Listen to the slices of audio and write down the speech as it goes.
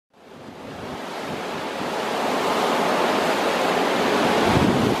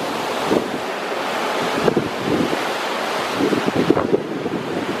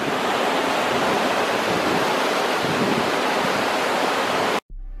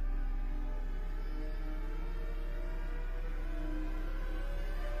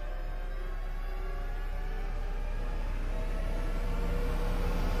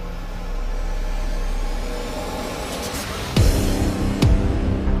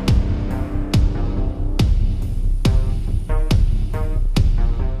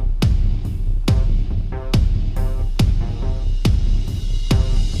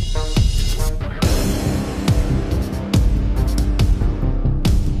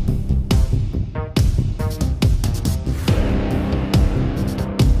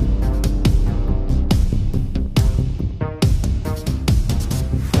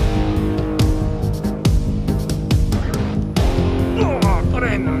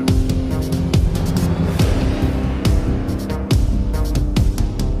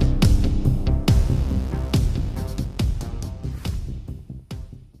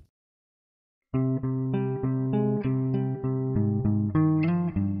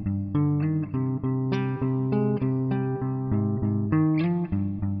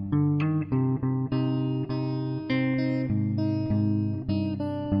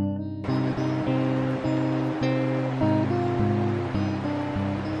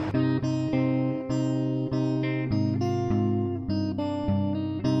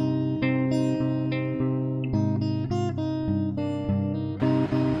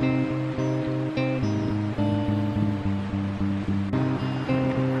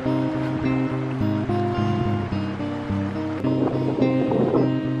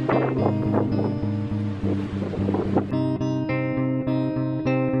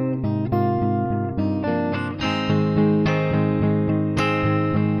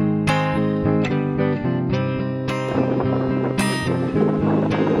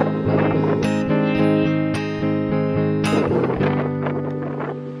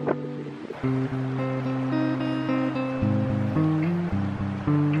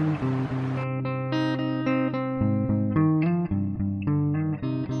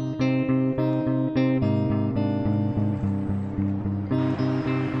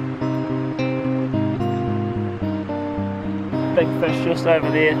big fish just over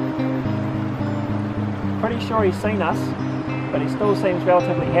there. Pretty sure he's seen us, but he still seems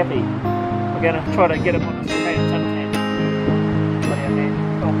relatively happy. We're going to try to get him on the cicada tin can. Bloody hell, man.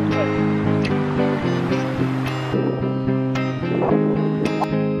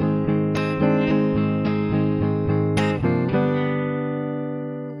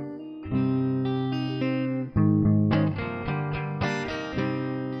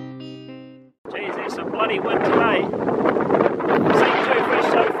 Oh, geez, there's some bloody wind today. I've seen 2 fish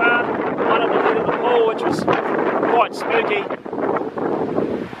so far. One of them hit in the pool, which was quite spooky.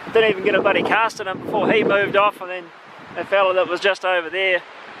 Didn't even get a bloody cast in him before he moved off, and then the fella that was just over there,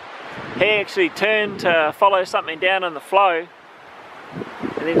 he actually turned to follow something down in the flow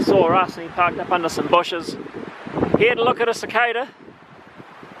and then saw us and he parked up under some bushes. He had a look at a cicada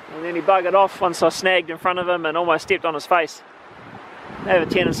and then he buggered off once I snagged in front of him and almost stepped on his face. They have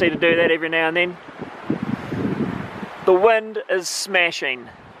a tendency to do that every now and then. The wind is smashing.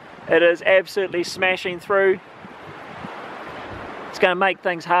 It is absolutely smashing through. It's going to make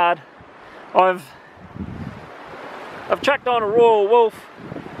things hard. I've chucked on a Royal Wolf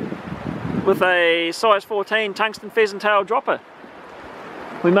with a size 14 tungsten pheasant tail dropper.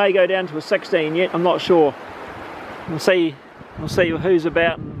 We may go down to a 16 yet, I'm not sure. We'll see who's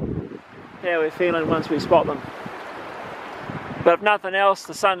about and how we're feeling once we spot them. But if nothing else,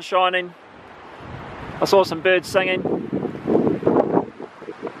 the sun's shining. I saw some birds singing.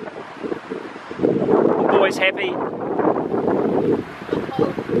 The boy's happy.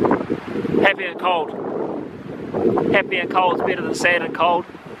 Happy and cold. Happy and cold is better than sad and cold,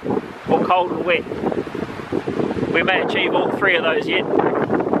 or cold and wet. We may achieve all 3 of those yet.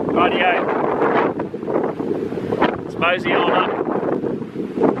 Rightio. Let's mosey on up.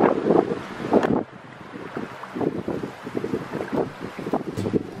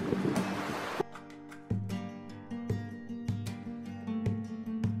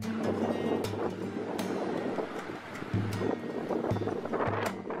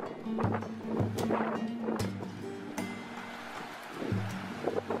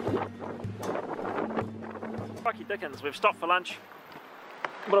 Crikey dickens, we've stopped for lunch.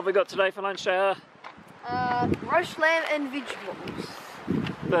 What have we got today for lunch, JR? Roast lamb and vegetables.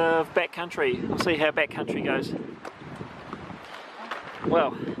 Bit of backcountry. We'll see how backcountry goes.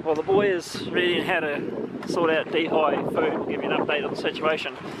 Well, the boy is reading how to sort out D-high food. We'll give you an update on the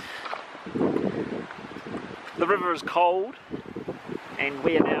situation. The river is cold and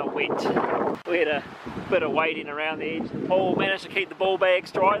we are now wet. We had a bit of wading around the edge of the pool. Managed to keep the ball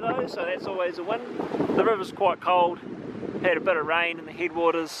bags dry though, so that's always a win. The river's quite cold. Had a bit of rain in the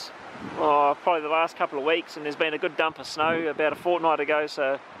headwaters probably the last couple of weeks, and there's been a good dump of snow about a fortnight ago,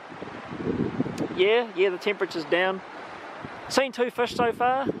 so yeah, the temperature's down. Seen 2 fish so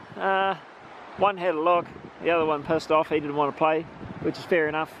far. One had a log, the other one pissed off, he didn't want to play, which is fair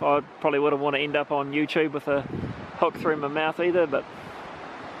enough. I probably wouldn't want to end up on YouTube with a hook through my mouth either, but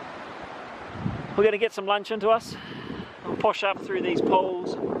we're going to get some lunch into us. I'll push up through these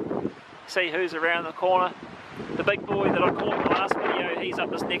pools, see who's around the corner. The big boy that I caught in the last video, he's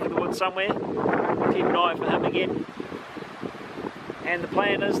up this neck of the woods somewhere. Keep an eye for him again. And the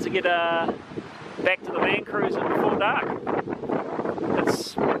plan is to get back to the land cruiser before dark.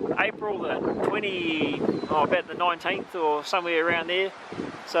 It's April the about the 19th or somewhere around there.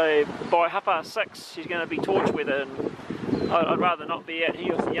 So by 6:30 she's going to be torch weather, and I'd rather not be out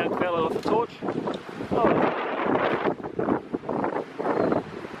here with a young fellow with a torch.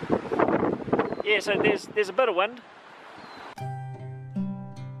 Yeah, so there's a bit of wind.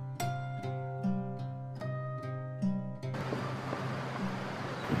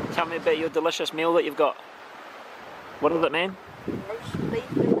 Tell me about your delicious meal that you've got. What is it, man? Roast beef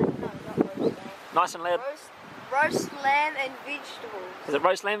and no, not roast lamb. Nice and loud. Roast lamb and vegetables. Is it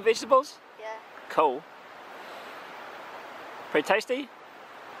roast lamb and vegetables? Yeah. Cool. Pretty tasty?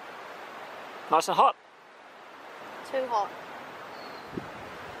 Nice and hot? Too hot.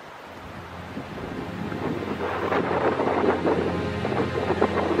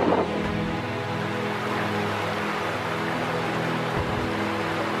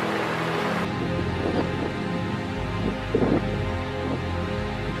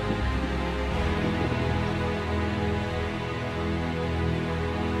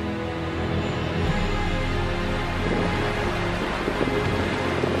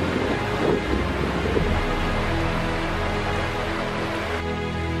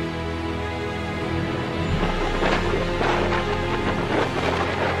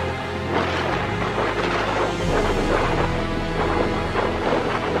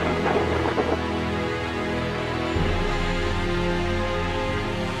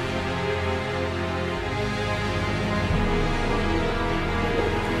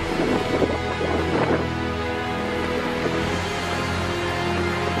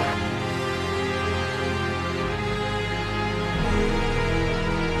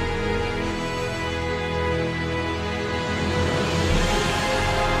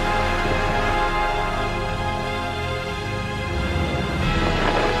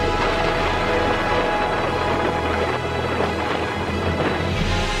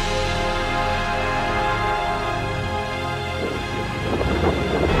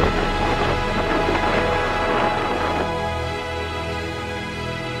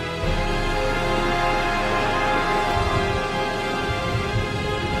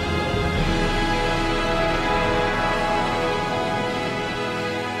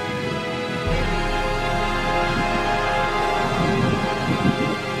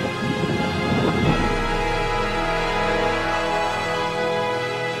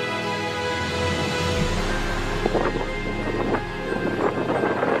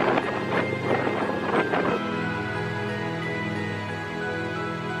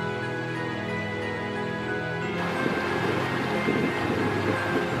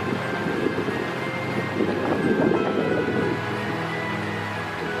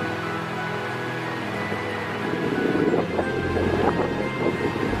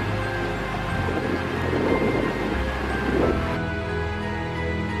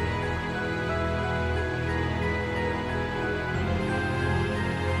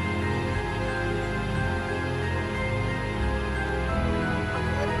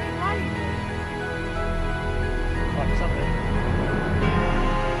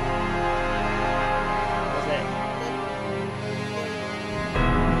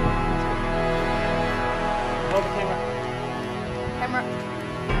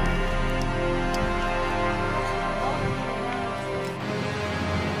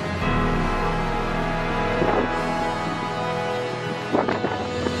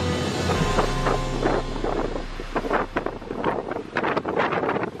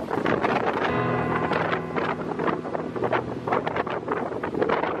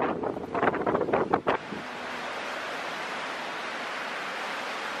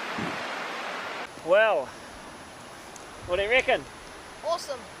 Well, what do you reckon?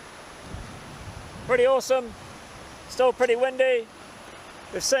 Awesome. Pretty awesome. Still pretty windy.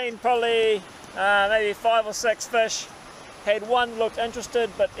 We've seen probably maybe 5 or 6 fish. Had one looked interested,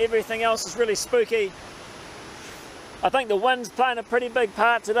 but everything else is really spooky. I think the wind's playing a pretty big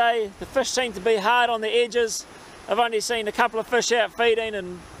part today. The fish seem to be hard on the edges. I've only seen a couple of fish out feeding,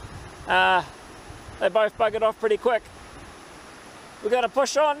 and they both buggered off pretty quick. We're going to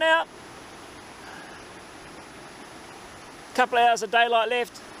push on now. A couple of hours of daylight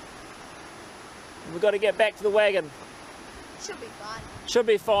left. We've got to get back to the wagon. Should be fine. Should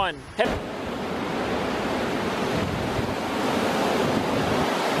be fine.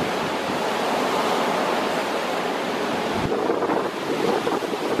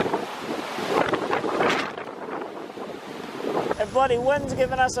 The bloody wind's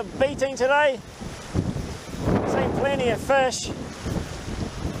given us a beating today. Seen plenty of fish.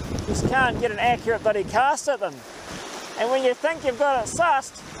 Just can't get an accurate bloody cast at them. And when you think you've got it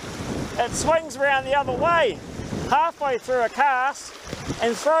sussed, it swings around the other way, halfway through a cast,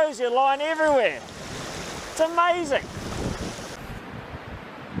 and throws your line everywhere. It's amazing.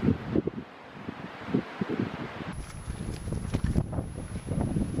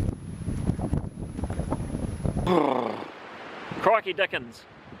 Crikey dickens,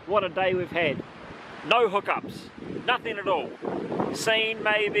 what a day we've had. No hookups, nothing at all. Seen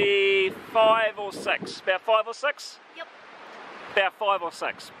maybe 5 or 6, about 5 or 6? Yep. About 5 or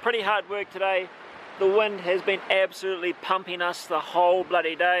 6. Pretty hard work today. The wind has been absolutely pumping us the whole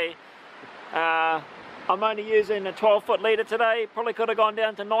bloody day. I'm only using a 12-foot leader today. Probably could have gone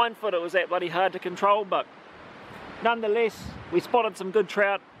down to 9-foot. It was that bloody hard to control, but nonetheless, we spotted some good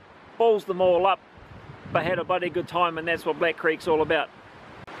trout, balls them all up, but had a bloody good time, and that's what Black Creek's all about.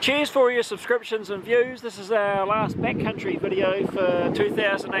 Cheers for all your subscriptions and views. This is our last backcountry video for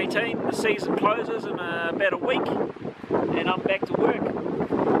 2018. The season closes in about a week, and I'm back to work.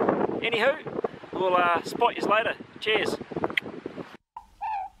 Anywho, we'll spot you later. Cheers.